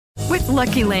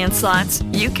Lucky Land Slots,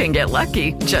 you can get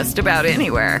lucky just about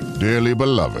anywhere. Dearly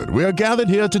beloved, we are gathered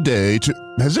here today to...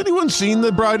 Has anyone seen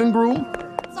the bride and groom?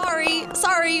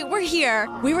 Sorry, we're here.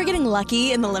 We were getting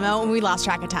lucky in the limo and we lost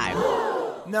track of time.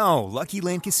 No, Lucky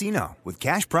Land Casino, with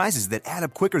cash prizes that add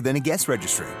up quicker than a guest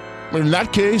registry. In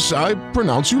that case, I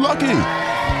pronounce you lucky.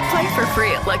 Play for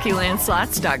free at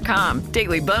LuckyLandSlots.com.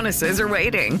 Daily bonuses are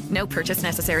waiting. No purchase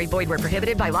necessary. Void where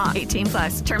prohibited by law.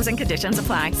 18+. Terms and conditions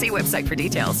apply. See website for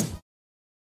details.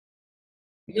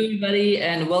 Hello, everybody,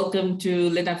 and welcome to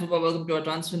Late Night Football. Welcome to our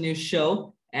Transfer News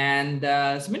show. And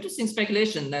some interesting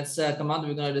speculation that's come out that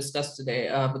we're going to discuss today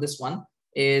for this one.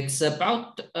 It's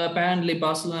about apparently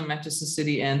Barcelona, Manchester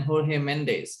City, and Jorge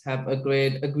Mendes have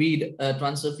agreed a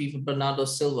transfer fee for Bernardo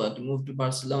Silva to move to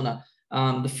Barcelona.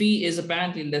 The fee is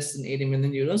apparently less than 80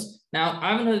 million euros. Now,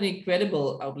 I haven't heard any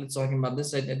credible outlets talking about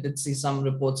this. I did see some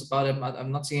reports about it.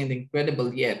 I'm not seeing anything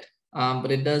credible yet.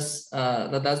 But it does,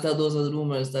 those are the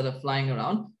rumors that are flying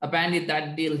around. Apparently,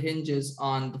 that deal hinges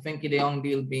on the Frenkie de Jong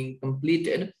deal being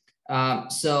completed.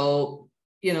 So,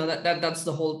 you know, that's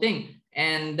the whole thing.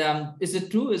 And is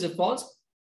it true? Is it false?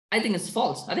 I think it's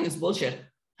false. I think it's bullshit.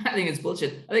 I think it's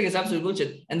bullshit. I think it's absolute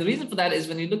bullshit. And the reason for that is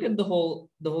when you look at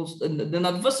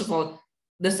first of all,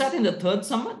 there's starting the third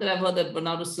summer that I've heard that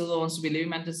Bernardo Silva wants to be leaving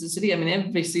Manchester City. I mean,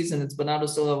 every season it's Bernardo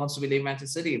Silva wants to be leaving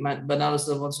Manchester City. Bernardo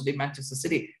Silva wants to leave Manchester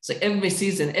City. So every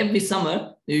season, every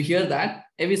summer, you hear that.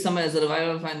 Every summer as a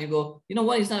revival fan, you go, you know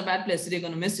what? He's not a bad player. City are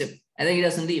going to miss him. And then he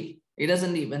doesn't leave. He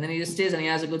doesn't leave. And then he just stays and he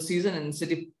has a good season and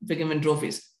City pick him in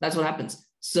trophies. That's what happens.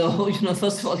 So, you know,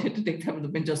 first of all, you have to take that with a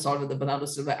pinch of salt whether Bernardo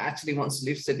Silva actually wants to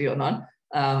leave City or not.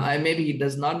 Maybe he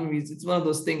does not. Maybe it's one of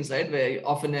those things, right? Where you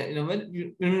often, you know, when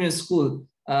you're in school,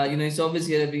 you know, it's always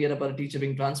hear every year about a teacher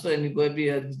being transferred and you go every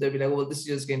year, they'll be like, oh, well, this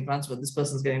year's getting transferred. This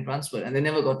person's getting transferred. And they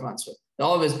never got transferred. They'll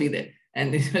always be there.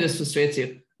 And it just frustrates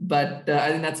you. But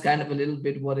I think that's kind of a little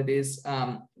bit what it is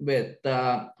with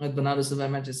Bernardo Silva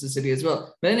and Manchester City as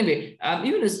well. But anyway,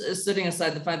 even setting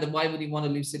aside the fact that why would he want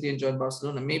to leave City and join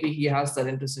Barcelona? Maybe he has that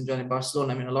interest in joining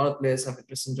Barcelona. I mean, a lot of players have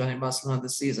interest in joining Barcelona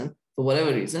this season for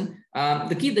whatever reason.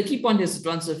 The key point is the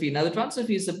transfer fee. Now, the transfer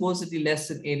fee is supposedly less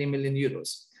than 80 million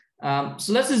euros.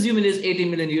 So let's assume it is 80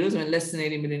 million euros. I mean, less than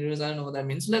 80 million euros. I don't know what that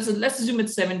means. So let's assume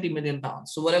it's 70 million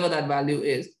pounds. So whatever that value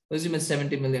is, let's assume it's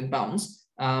 70 million pounds.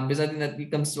 Because I think that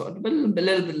becomes a little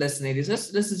bit less than 80. So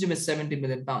let's assume it's 70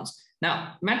 million pounds.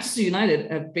 Now, Manchester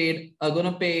United are going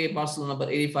to pay Barcelona about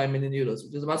 85 million euros,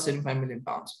 which is about 75 million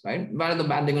pounds, right? Right at the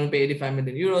back, they're going to pay 85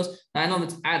 million euros. Now, I know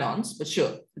it's add-ons, but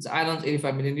sure, it's add-ons,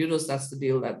 85 million euros. That's the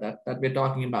deal that we're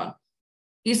talking about.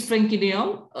 Is Frenkie de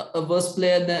Jong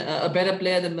a better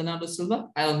player than Bernardo Silva?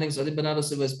 I don't think so. I think Bernardo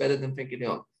Silva is better than Frenkie de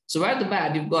Jong. So right at the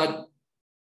back, you've got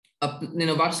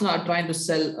Barcelona are trying to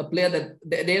sell a player that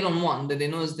they don't want, that they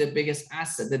know is their biggest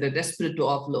asset, that they're desperate to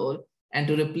offload. And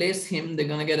to replace him, they're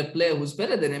going to get a player who's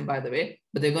better than him, by the way,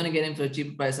 but they're going to get him for a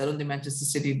cheaper price. I don't think Manchester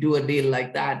City do a deal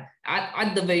like that.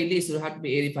 At the very least, it will have to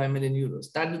be 85 million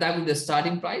euros. That would be the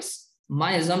starting price.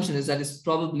 My assumption is that it's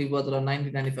probably worth around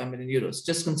 95 million euros.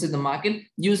 Just consider the market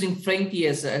using Frenkie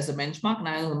as a benchmark. And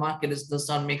I know the market does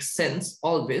not make sense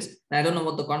always. And I don't know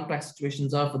what the contract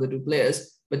situations are for the two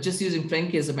players. But just using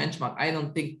Frenkie as a benchmark, I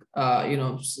don't think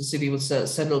City will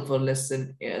settle for less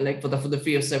than for the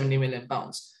fee of 70 million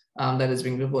pounds that is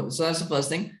being reported. So that's the first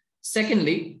thing.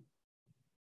 Secondly,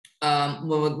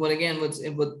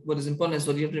 what is important is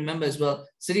what you have to remember as well.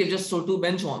 City have just sold two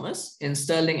bench warmers in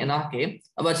Sterling and Ake.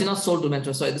 But you not sold two bench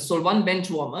warmers. Sorry, they sold one bench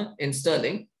warmer in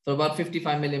Sterling for about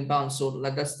 55 million pounds. So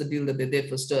that's the deal that they did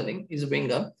for Sterling. He's a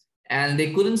winger. And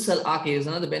they couldn't sell Ake as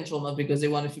another bench warmer because they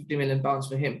wanted 50 million pounds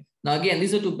for him. Now, again,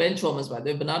 these are two bench warmers, by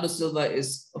the way. Bernardo Silva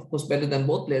is, of course, better than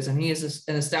both players, and he is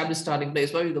an established starting player.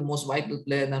 He's probably the most vital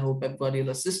player in that whole Pep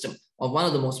Guardiola system, or one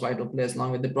of the most vital players,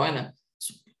 along with De Bruyne.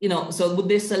 So would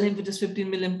they sell him for just 15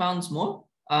 million pounds more?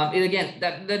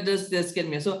 That does get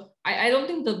me. So I don't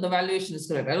think the valuation is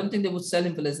correct. I don't think they would sell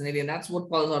him for less than 80, and that's what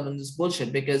calls out on this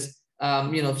bullshit because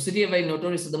City are very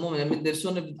notorious at the moment. I mean, they're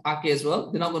shown with Ake as well.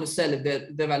 They're not going to sell if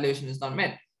their valuation is not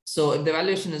met. So if the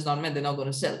valuation is not met, they're not going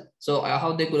to sell. So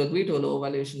how they could agree to a lower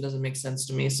valuation doesn't make sense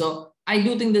to me. So I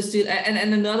do think this deal, and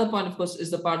then the other point, of course, is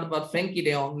the part about Frenkie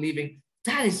de Jong leaving.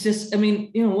 That is just, I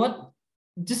mean, you know what?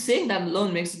 Just saying that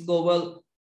alone makes it go, well,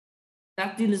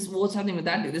 that deal is what's happening with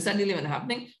that deal. Is that deal even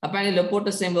happening? Apparently, Laporta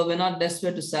is saying, well, we're not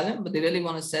desperate to sell him, but they really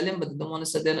want to sell him, but they don't want to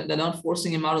sell. They're not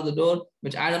forcing him out of the door,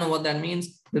 which I don't know what that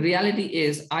means. The reality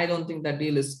is, I don't think that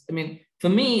deal is, I mean, for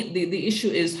me, the issue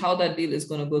is how that deal is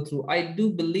going to go through. I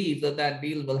do believe that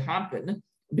deal will happen,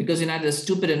 because United is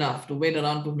stupid enough to wait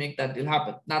around to make that deal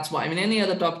happen. That's why. I mean, any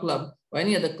other top club or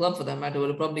any other club for that matter would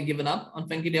have probably given up on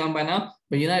Frenkie de Jong by now.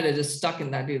 But United is just stuck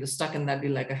in that deal. They're stuck in that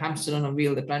deal like a hamster on a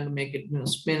wheel. They're trying to make it,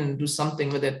 spin and do something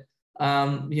with it.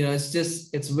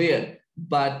 It's weird.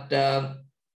 But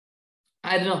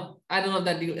I don't know. I don't know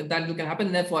if that deal can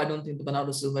happen. Therefore, I don't think the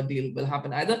Bernardo Silva deal will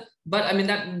happen either. But I mean,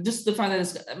 that just the fact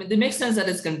that it makes sense that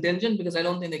it's contingent, because I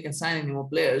don't think they can sign any more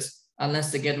players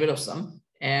unless they get rid of some.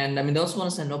 And I mean, they also want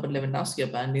to send Robert Lewandowski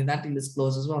apparently. That deal is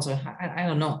closed as well. So I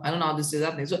don't know. I don't know how this is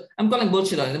happening. So I'm calling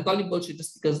bullshit on it. I'm calling bullshit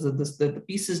just because the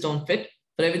pieces don't fit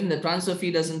for everything. The transfer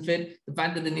fee doesn't fit. The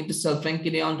fact that they need to sell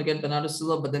Frenkie de Jong to get Bernardo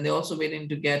Silva, but then they're also waiting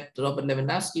to get Robert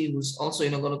Lewandowski, who's also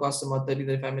going to cost them about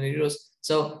 30-35 million euros.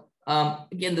 So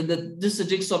again, just the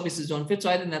jigsaw pieces don't fit. So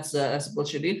I think that's a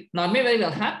bullshit deal. Now it may very well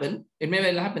happen. We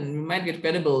might get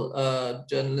credible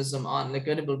journalism on, like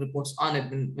credible reports on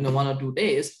it in 1 or 2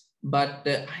 days. But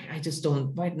I just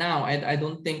don't right now. I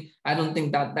don't think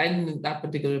that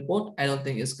particular report I don't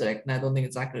think is correct, and I don't think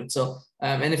it's accurate. So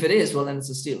and if it is, well, then it's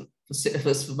a steal.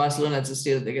 For Barcelona, it's a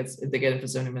steal if they get it for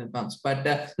 70 million pounds. But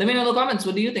let me know in the comments.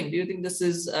 What do you think? Do you think this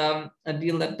is a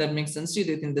deal that makes sense to you?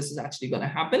 Do you think this is actually going to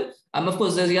happen? Of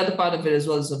course, there's the other part of it as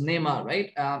well, is of Neymar,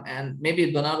 right? And maybe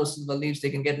if Bernardo Silva leaves, they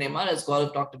can get Neymar, as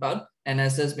Gaurav talked about, and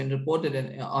as has been reported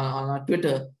on our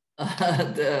Twitter.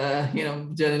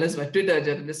 Journalists, my Twitter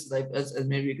journalists, like as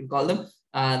maybe you can call them,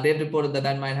 they've reported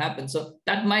that might happen. So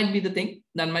that might be the thing.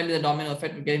 That might be the domino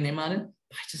effect of getting Neymar in.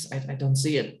 I don't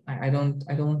see it. I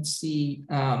don't see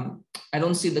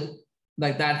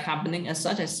that happening as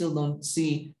such. I still don't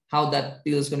see how that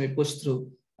deal is going to be pushed through.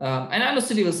 And I know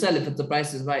City will sell if the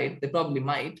price is right. They probably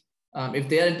might. If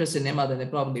they are interested in Neymar, then they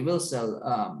probably will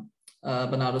sell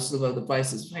Bernardo Silva, the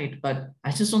price is right, but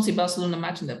I just don't see Barcelona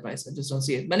matching that price. I just don't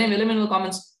see it. But anyway, let me know in the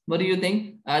comments, what do you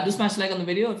think? Do smash like on the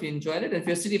video if you enjoyed it. If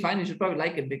you're a City fan, you should probably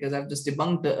like it, because I've just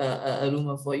debunked a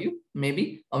rumor for you,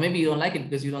 maybe. Or maybe you don't like it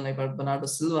because you don't like Bernardo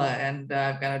Silva, and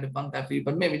kind of debunked that for you.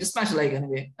 But maybe just smash a like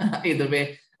anyway. Either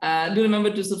way. Do remember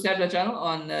to subscribe to our channel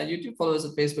on YouTube. Follow us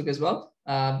on Facebook as well.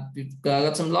 We've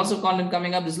got lots of content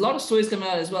coming up. There's a lot of stories coming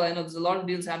out as well. I know there's a lot of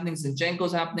deals happening.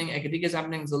 Zinchenko's happening. Ekatike's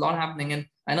happening. There's a lot happening. And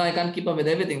I know I can't keep up with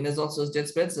everything. There's also jet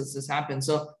spreads that's just happened.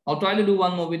 So I'll try to do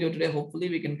one more video today. Hopefully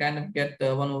we can kind of get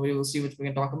one more video. We'll see which we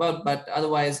can talk about. But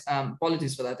otherwise,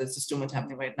 apologies for that. There's just too much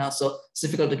happening right now. So it's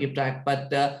difficult to keep track.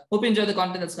 But hope you enjoy the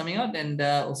content that's coming out. And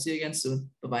we'll see you again soon.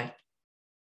 Bye-bye.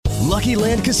 Lucky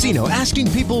Land Casino,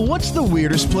 asking people, what's the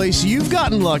weirdest place you've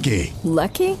gotten lucky?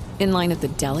 Lucky? In line at the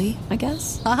deli, I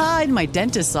guess? Aha, in my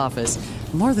dentist's office.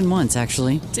 More than once,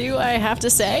 actually. Do I have to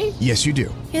say? Yes, you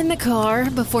do. In the car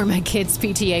before my kids'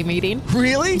 PTA meeting.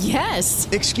 Really? Yes.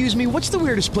 Excuse me, what's the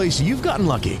weirdest place you've gotten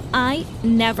lucky? I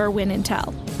never win and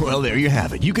tell. Well, there you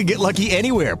have it. You can get lucky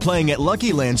anywhere, playing at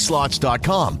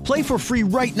LuckyLandSlots.com. Play for free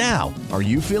right now. Are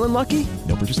you feeling lucky?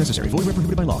 No purchase necessary. Void where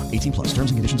prohibited by law. 18+.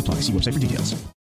 Terms and conditions apply. See website for details.